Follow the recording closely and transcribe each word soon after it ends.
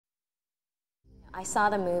I saw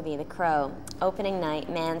the movie, The Crow, opening night,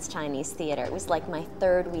 Mann's Chinese Theater. It was like my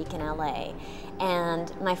third week in LA.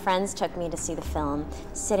 And my friends took me to see the film.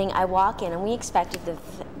 I walk in, and we expected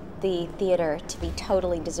the theater to be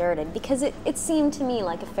totally deserted because it seemed to me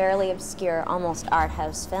like a fairly obscure, almost art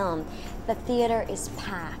house film. The theater is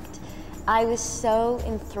packed. I was so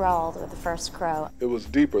enthralled with the first Crow. It was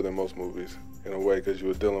deeper than most movies in a way because you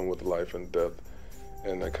were dealing with life and death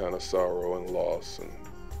and that kind of sorrow and loss. And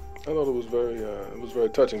I thought it was very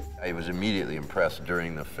touching. I was immediately impressed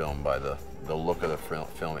during the film by the look of the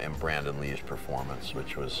film and Brandon Lee's performance,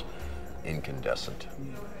 which was incandescent,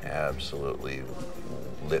 absolutely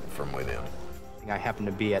lit from within. I happened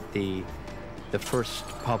to be at the first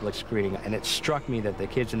public screening, and it struck me that the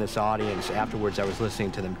kids in this audience, afterwards I was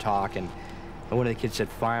listening to them talk, and one of the kids said,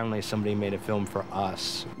 finally somebody made a film for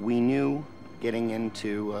us. We knew getting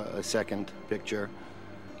into a second picture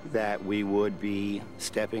that we would be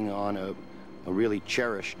stepping on a really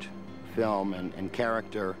cherished film and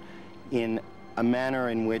character in a manner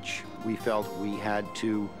in which we felt we had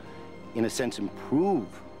to, in a sense, improve,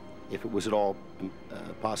 if it was at all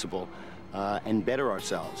possible, and better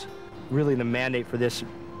ourselves. Really, the mandate for this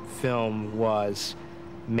film was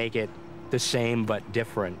make it the same but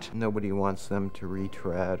different. Nobody wants them to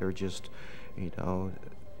retread or just, you know,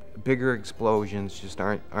 bigger explosions just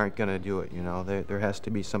aren't going to do it, you know. There has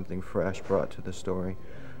to be something fresh brought to the story.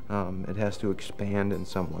 It has to expand in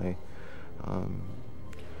some way.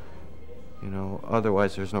 You know,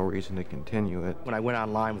 otherwise there's no reason to continue it. When I went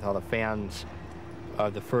online with all the fans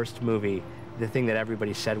of the first movie, the thing that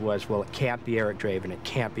everybody said was, well, it can't be Eric Draven, it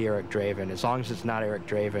can't be Eric Draven. As long as it's not Eric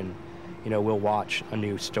Draven, you know, we'll watch a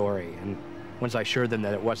new story. And once I assured them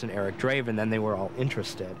that it wasn't Eric Draven, then they were all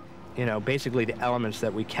interested. You know, basically the elements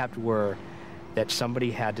that we kept were that somebody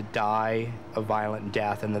had to die a violent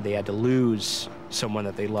death and that they had to lose someone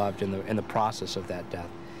that they loved in the process of that death.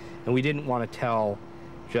 And we didn't want to tell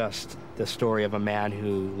just the story of a man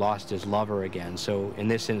who lost his lover again. So in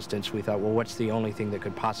this instance, we thought, well, what's the only thing that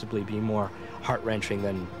could possibly be more heart-wrenching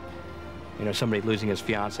than, you know, somebody losing his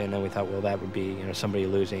fiancée? And then we thought, well, that would be, you know, somebody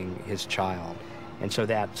losing his child. And so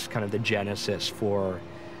that's kind of the genesis for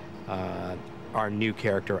our new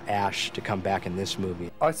character, Ash, to come back in this movie.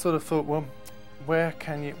 I sort of thought, well, where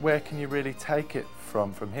can you really take it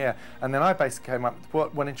from here? And then I basically came up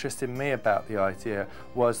with what interested me about the idea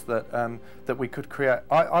was that that we could create.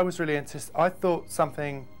 I was really interested. I thought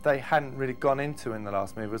something they hadn't really gone into in the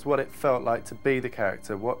last movie was what it felt like to be the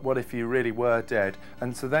character. What if you really were dead?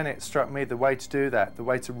 And so then it struck me the way to do that, the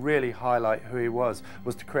way to really highlight who he was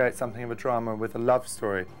to create something of a drama with a love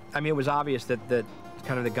story. I mean, it was obvious that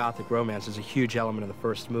kind of the gothic romance is a huge element of the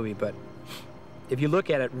first movie, but if you look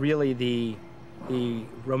at it, really the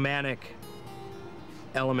romantic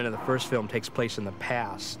element of the first film takes place in the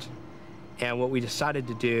past. And what we decided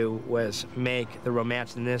to do was make the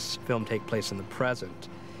romance in this film take place in the present.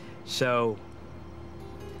 So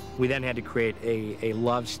we then had to create a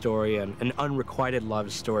love story, an unrequited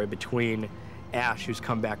love story between Ash, who's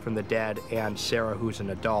come back from the dead, and Sarah, who's an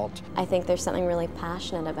adult. I think there's something really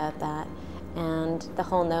passionate about that. And the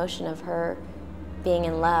whole notion of her being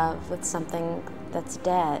in love with something that's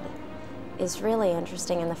dead is really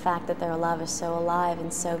interesting, and the fact that their love is so alive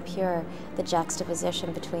and so pure, the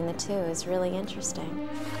juxtaposition between the two is really interesting.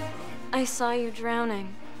 I saw you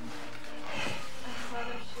drowning. My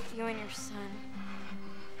father shot you and your son.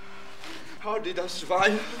 How did I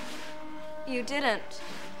survive? You didn't.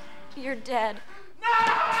 You're dead.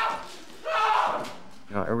 No! No!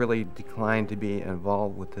 You know, I really declined to be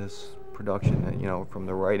involved with this production, you know, from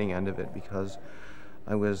the writing end of it, because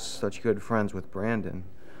I was such good friends with Brandon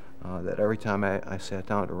that every time I sat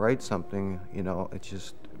down to write something, you know, it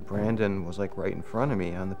just, Brandon was like right in front of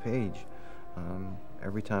me on the page.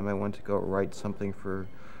 Every time I went to go write something for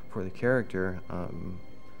the character,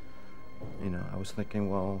 you know, I was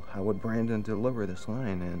thinking, well, how would Brandon deliver this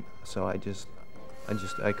line? And so I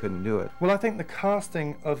couldn't do it. Well, I think the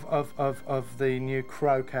casting of the new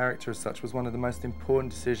Crow character as such was one of the most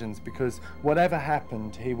important decisions, because whatever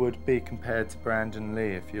happened, he would be compared to Brandon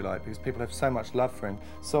Lee, if you like, because people have so much love for him.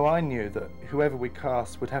 So I knew that whoever we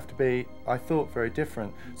cast would have to be, I thought, very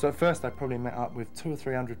different. So at first I probably met up with 200 or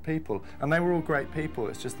 300 people, and they were all great people.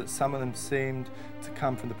 It's just that some of them seemed to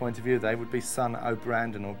come from the point of view they would be son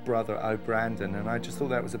O'Brandon or brother O'Brandon, and I just thought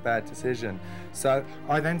that was a bad decision. So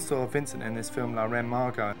I then saw Vincent in this film, La Reine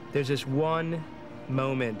Margot. There's this one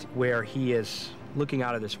moment where he is looking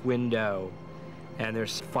out of this window and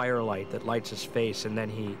there's firelight that lights his face, and then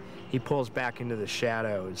he pulls back into the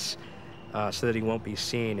shadows so that he won't be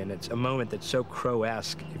seen, and it's a moment that's so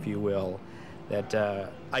Crow-esque, if you will, that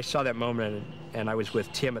I saw that moment and I was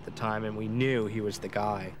with Tim at the time, and we knew he was the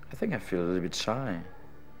guy. I think I feel a little bit shy,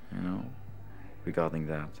 you know, regarding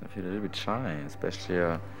that. I feel a little bit shy,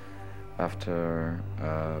 especially after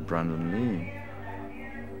Brandon Lee.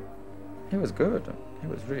 He was good. He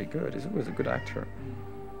was really good. He was a good actor.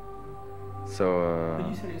 So. But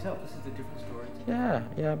you said it yourself. This is a different story.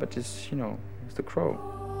 Yeah, but it's, you know, it's the Crow.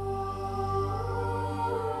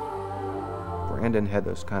 Brandon had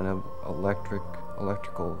this kind of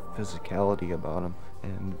electrical physicality about him,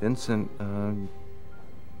 and Vincent, I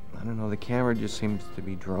don't know, the camera just seems to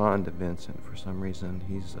be drawn to Vincent for some reason.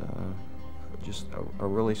 He's just a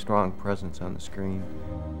really strong presence on the screen.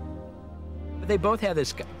 They both have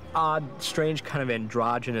this odd, strange kind of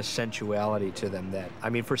androgynous sensuality to them that, I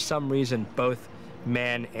mean, for some reason, both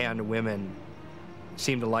men and women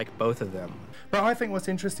seem to like both of them. But I think what's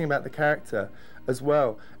interesting about the character as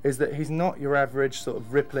well is that he's not your average sort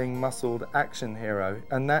of rippling, muscled action hero,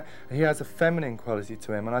 and that he has a feminine quality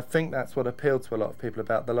to him, and I think that's what appealed to a lot of people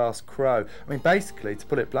about The Last Crow. I mean, basically, to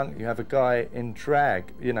put it bluntly, you have a guy in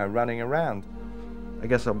drag, you know, running around. I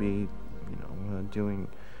guess I'll be, you know, doing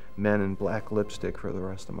men in black lipstick for the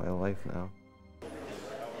rest of my life now.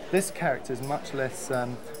 This character is much less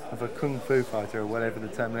of a kung fu fighter or whatever the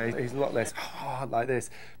term is. He's a lot less like this,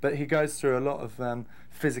 but he goes through a lot of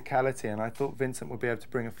physicality, and I thought Vincent would be able to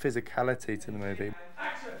bring a physicality to the movie.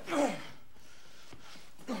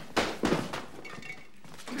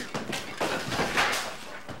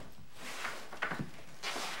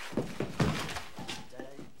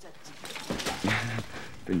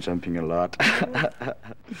 Been jumping a lot.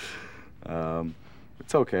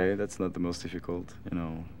 It's okay. That's not the most difficult. You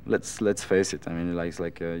know, let's face it. I mean, it's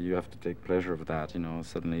like you have to take pleasure of that. You know,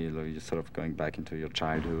 suddenly you're sort of going back into your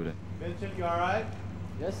childhood. Vincent, you all right?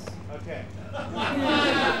 Yes. Okay.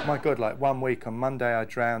 My God, like 1 week, on Monday I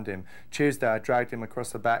drowned him. Tuesday I dragged him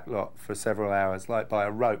across the back lot for several hours, like by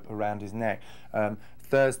a rope around his neck.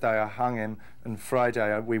 Thursday I hung him, and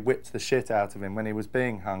Friday we whipped the shit out of him when he was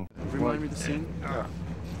being hung. Remind me of the scene? Yeah.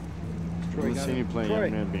 The scene you play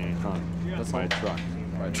young man being hung. That's my truck.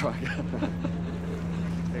 My truck.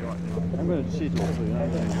 I'm going to cheat also, you know. I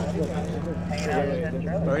think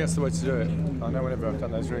that's the way to do it. I know whenever I've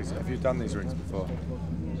done those rigs. Have you done these rigs before?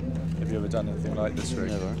 Have you ever done anything like this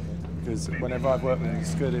rig? Never. Because whenever I've worked with them,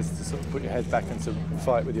 it's good is to sort of put your head back and to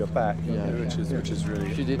fight with your back, which is really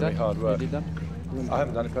hard work. You did that? I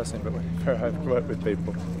haven't done it personally, but whenever I've worked with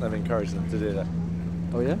people, I've encouraged them to do that.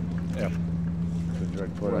 Oh, yeah? Yeah.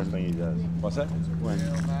 Thing he does. What's that? When?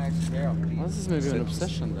 Well, this is maybe an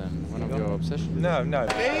obsession then. One of your obsessions. No, no.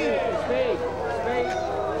 Speed! Ready,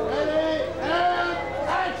 and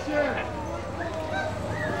action!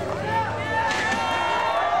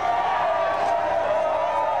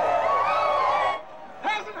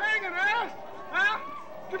 How's it hanging, ass? Huh?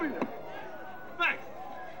 Give me that. Thanks.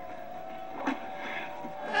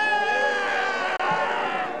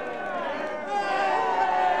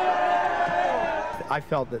 I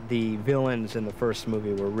felt that the villains in the first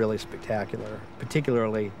movie were really spectacular,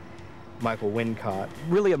 particularly Michael Wincott.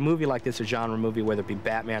 Really, a movie like this, a genre movie, whether it be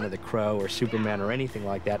Batman or The Crow or Superman or anything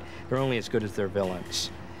like that, they're only as good as their villains.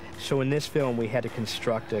 So in this film, we had to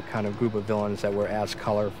construct a kind of group of villains that were as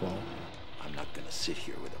colorful. I'm not gonna sit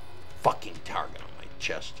here with a fucking target on my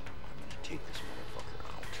chest. I'm gonna take this motherfucker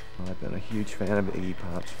out. I've been a huge fan of Iggy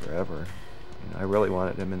Pop's forever. You know, I really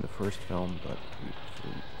wanted him in the first film, but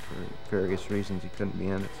for various reasons he couldn't be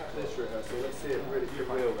in it. Let's rehearsal. Let's see it really for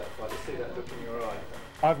real, that fight. Let's see that look in your eye.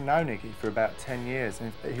 I've known Iggy for about 10 years,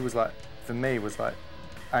 and he was like, for me, was like,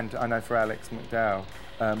 and I know for Alex McDowell,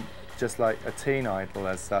 just like a teen idol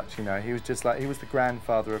as such. You know, he was just like, he was the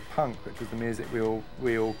grandfather of punk, which was the music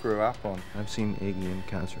we all grew up on. I've seen Iggy in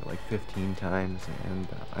concert like 15 times, and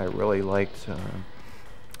I really liked,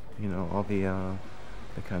 you know, all the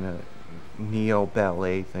kind of neo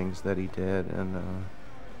ballet things that he did, and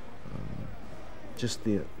just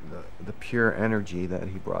the pure energy that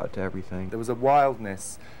he brought to everything. There was a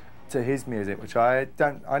wildness to his music, which I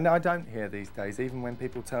don't hear these days. Even when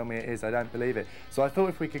people tell me it is, I don't believe it. So I thought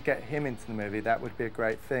if we could get him into the movie, that would be a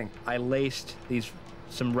great thing. I laced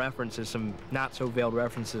some references, some not so veiled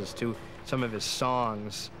references to some of his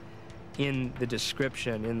songs in the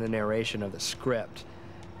description, in the narration of the script.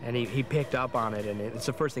 And he picked up on it, and it's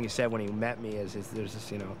the first thing he said when he met me is there's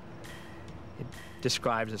this, you know, it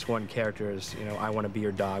describes this one character as, you know, I Want to Be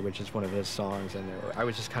Your Dog, which is one of his songs, and I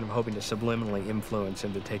was just kind of hoping to subliminally influence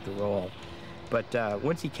him to take the role. But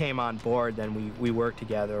once he came on board, then we worked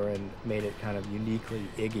together and made it kind of uniquely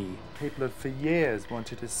Iggy. People have for years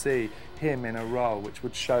wanted to see him in a role which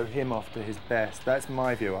would show him off to his best. That's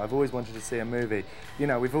my view. I've always wanted to see a movie. You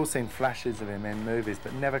know, we've all seen flashes of him in movies,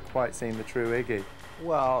 but never quite seen the true Iggy.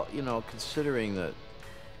 Well, you know, considering that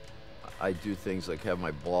I do things like have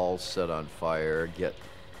my balls set on fire, get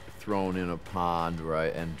thrown in a pond,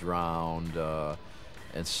 right, and drowned,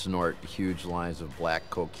 and snort huge lines of black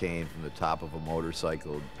cocaine from the top of a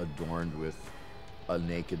motorcycle adorned with a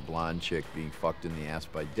naked blonde chick being fucked in the ass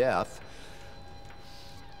by death,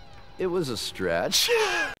 it was a stretch.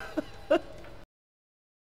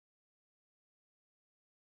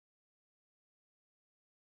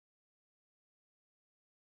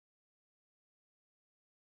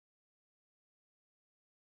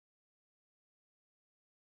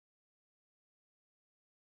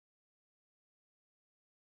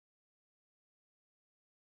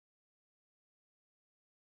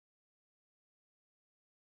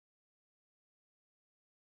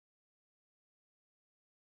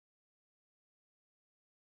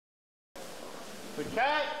 The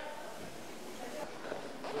cat.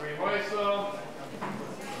 Rehearsal.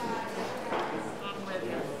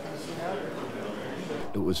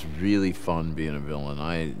 It was really fun being a villain.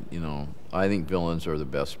 I think villains are the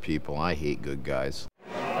best people. I hate good guys.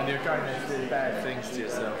 And you're going to do bad things to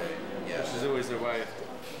yourself, which is always a way of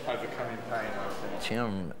overcoming pain, I think.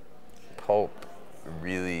 Tim Pope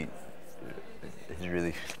really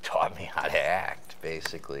taught me how to act,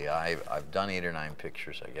 basically. I've done 8 or 9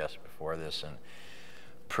 pictures, I guess, before this, and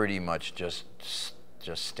pretty much just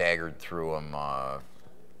staggered through them a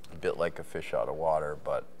bit like a fish out of water,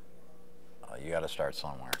 but you got to start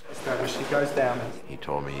somewhere. He goes down. He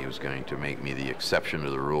told me he was going to make me the exception to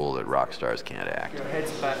the rule that rock stars can't act. Your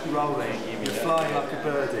head's back rolling, you're flying like a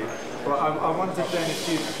birdie. Well, I wondered then if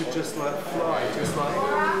you could just like fly, just like,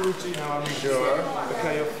 oh, do you know what I mean? Sure. Like,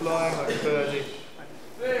 okay, you're flying like a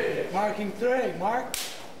birdie. Marking 3, Mark.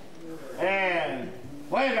 And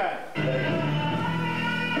play that.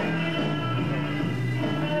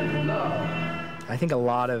 I think a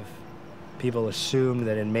lot of people assumed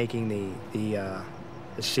that in making the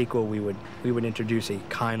sequel we would introduce a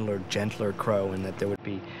kinder, gentler Crow, and that there would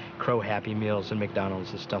be Crow Happy Meals and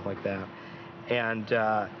McDonald's and stuff like that.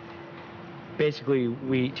 And basically,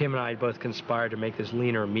 Tim and I both conspired to make this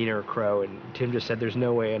leaner, meaner Crow, and Tim just said there's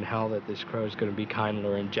no way in hell that this Crow is going to be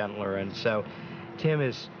kinder and gentler, and so Tim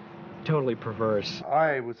is totally perverse.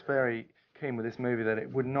 I was very keen with this movie that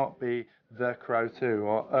it would not be The Crow 2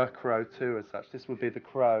 or A Crow 2 as such. This would be The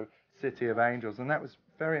Crow City of Angels, and that was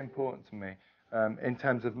very important to me in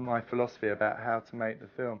terms of my philosophy about how to make the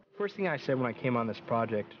film. First thing I said when I came on this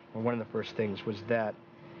project, or one of the first things, was that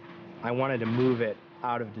I wanted to move it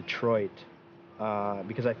out of Detroit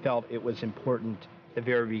because I felt it was important at the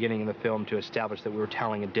very beginning of the film to establish that we were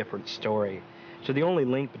telling a different story. So the only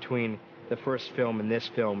link between the first film and this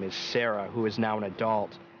film is Sarah, who is now an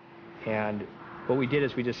adult. And what we did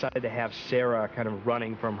is we decided to have Sarah kind of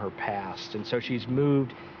running from her past. And so she's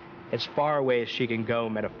moved as far away as she can go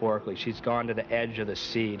metaphorically. She's gone to the edge of the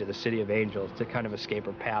sea, to the City of Angels, to kind of escape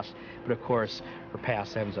her past. But of course, her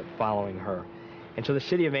past ends up following her. And so the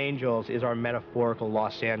City of Angels is our metaphorical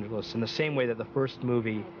Los Angeles in the same way that the first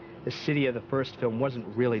movie, the city of the first film, wasn't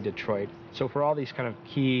really Detroit. So for all these kind of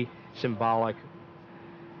key, symbolic,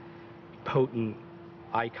 potent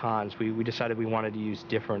icons, we decided we wanted to use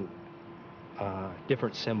different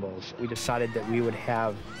symbols. We decided that we would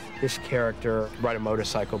have this character ride a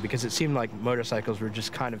motorcycle because it seemed like motorcycles were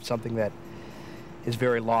just kind of something that is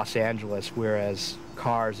very Los Angeles, whereas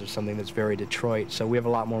cars are something that's very Detroit. So we have a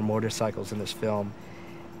lot more motorcycles in this film.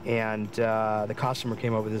 And the costumer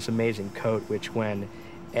came up with this amazing coat, which when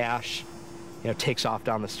Ash, takes off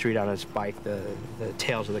down the street on his bike, the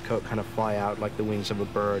tails of the coat kind of fly out like the wings of a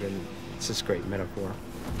bird, and it's this great metaphor.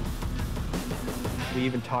 We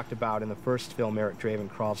even talked about in the first film, Eric Draven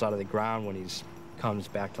crawls out of the ground when he comes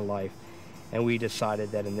back to life. And we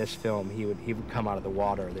decided that in this film, he would come out of the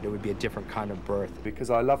water, that it would be a different kind of birth. Because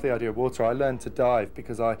I love the idea of water, I learned to dive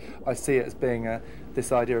because I see it as being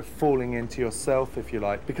this idea of falling into yourself, if you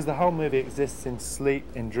like. Because the whole movie exists in sleep,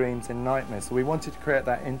 in dreams, in nightmares. So we wanted to create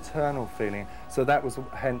that internal feeling. So that was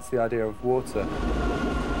hence the idea of water.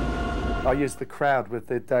 I used the crowd with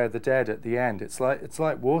the Day of the Dead at the end. It's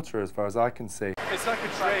like water as far as I can see. It's like a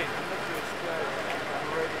train.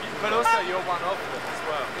 But also you're one of them as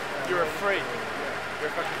well. You're a freak. You're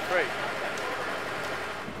a fucking freak.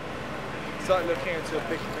 It's like looking into a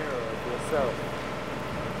big mirror of yourself.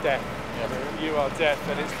 Death. You are deaf,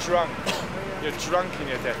 and it's drunk. You're drunk in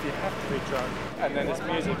your death. You have to be drunk. And then this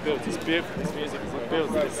music builds. It's beautiful. This music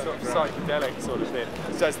builds this sort of psychedelic sort of bit.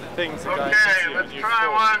 So as the things are going into you, and you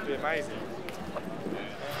fall, it'll be amazing.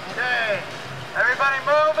 Okay, everybody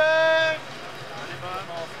moving.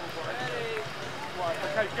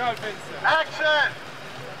 Okay, go, Vincent. Action.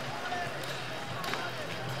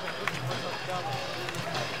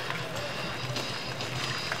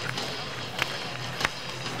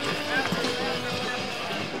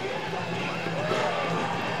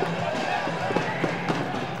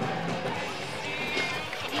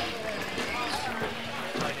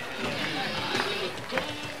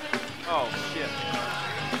 Oh, shit.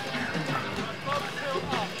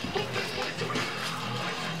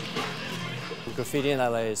 Graffiti in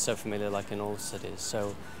LA is so familiar, like in all cities.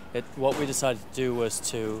 So what we decided to do was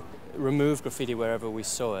to remove graffiti wherever we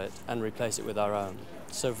saw it and replace it with our own.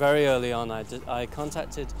 So very early on, I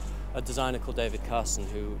contacted a designer called David Carson,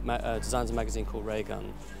 who designs a magazine called Ray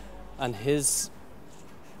Gun. And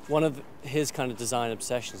one of his kind of design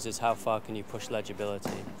obsessions is how far can you push legibility,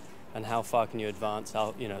 and how far can you advance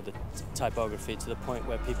the typography to the point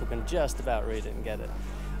where people can just about read it and get it.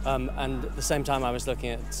 And at the same time, I was looking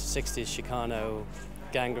at 60s Chicano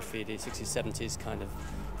gang graffiti, 60s, 70s kind of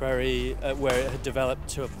very, where it had developed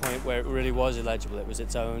to a point where it really was illegible. It was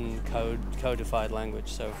its own codified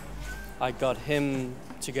language. So I got him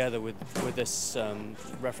together with this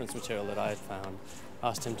reference material that I had found,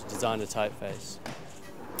 asked him to design a typeface.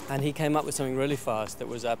 And he came up with something really fast that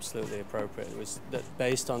was absolutely appropriate. It was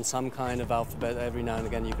based on some kind of alphabet. Every now and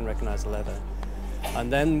again you can recognize a letter.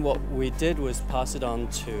 And then what we did was pass it on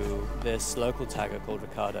to this local tagger called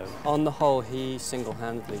Ricardo. On the whole, he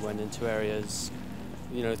single-handedly went into areas,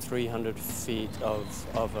 300 feet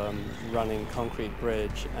of running concrete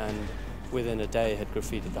bridge, and within a day had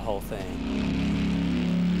graffitied the whole thing.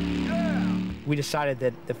 We decided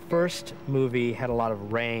that the first movie had a lot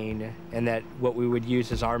of rain, and that what we would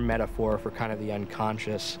use as our metaphor for kind of the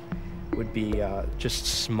unconscious would be just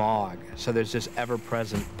smog. So there's this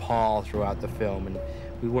ever-present pall throughout the film, and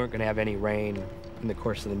we weren't going to have any rain in the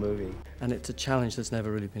course of the movie. And it's a challenge. There's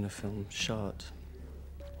never really been a film shot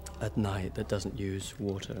at night that doesn't use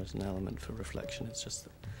water as an element for reflection. It's just a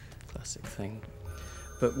classic thing.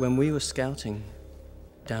 But when we were scouting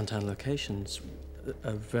downtown locations,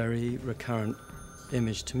 a very recurrent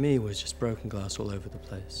image to me was just broken glass all over the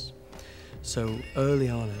place. So early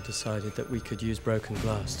on I decided that we could use broken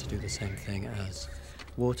glass to do the same thing as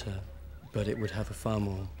water, but it would have a far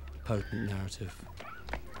more potent narrative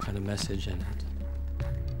kind of message in it.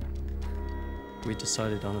 We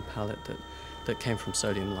decided on a palette that came from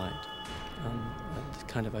sodium light. The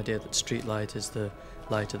kind of idea that street light is the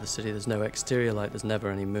light of the city. There's no exterior light, there's never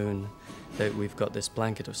any moon. We've got this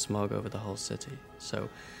blanket of smog over the whole city, so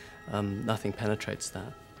nothing penetrates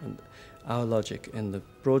that. And our logic in the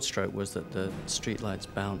broad stroke was that the street lights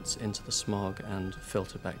bounce into the smog and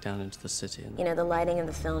filter back down into the city. The lighting of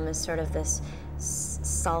the film is sort of this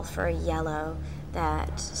sulfur yellow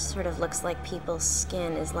that sort of looks like people's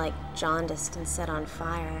skin is like jaundiced and set on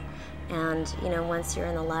fire. And, once you're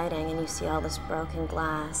in the lighting and you see all this broken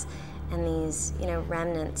glass and these,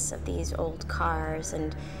 remnants of these old cars,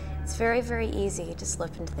 and it's very, very easy to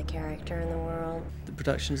slip into the character in the world. The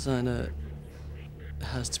production designer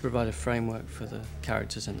has to provide a framework for the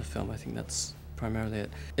characters in the film. I think that's primarily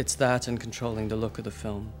it. It's that and controlling the look of the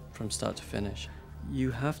film from start to finish. You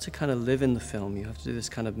have to kind of live in the film. You have to do this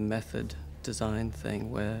kind of method design thing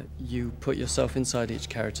where you put yourself inside each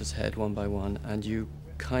character's head one by one, and you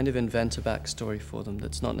kind of invent a backstory for them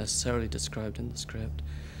that's not necessarily described in the script,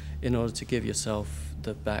 in order to give yourself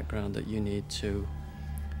the background that you need to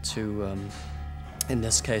in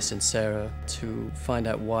this case, in Sarah, to find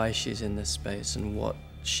out why she's in this space and what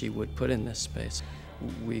she would put in this space.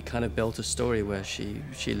 We kind of built a story where she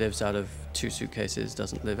lives out of 2 suitcases,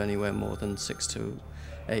 doesn't live anywhere more than 6 to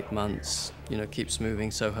 8 months, keeps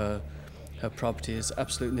moving, so her property is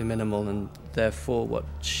absolutely minimal, and therefore what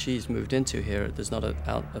she's moved into here, there's not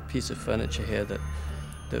a piece of furniture here that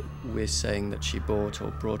we're saying that she bought or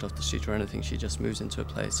brought off the street or anything. She just moves into a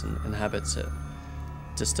place and inhabits it,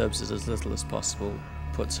 disturbs it as little as possible,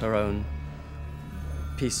 puts her own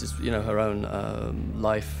pieces, her own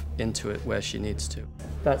life into it where she needs to.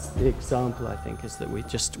 That's the example, I think, is that we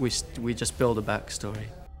just build a backstory.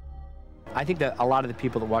 I think that a lot of the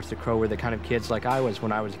people that watch The Crow were the kind of kids like I was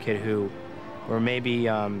when I was a kid, who were maybe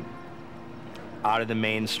out of the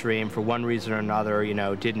mainstream for one reason or another.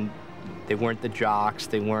 They weren't the jocks,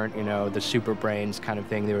 they weren't the super brains kind of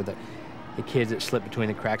thing. They were the kids that slipped between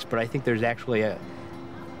the cracks. But I think there's actually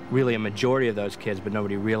really a majority of those kids, but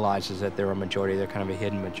nobody realizes that they're a majority. They're kind of a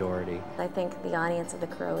hidden majority. I think the audience of The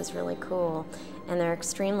Crow is really cool, and they're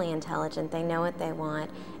extremely intelligent. They know what they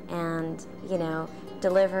want, and, you know,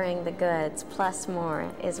 delivering the goods plus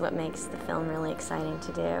more is what makes the film really exciting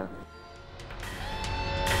to do.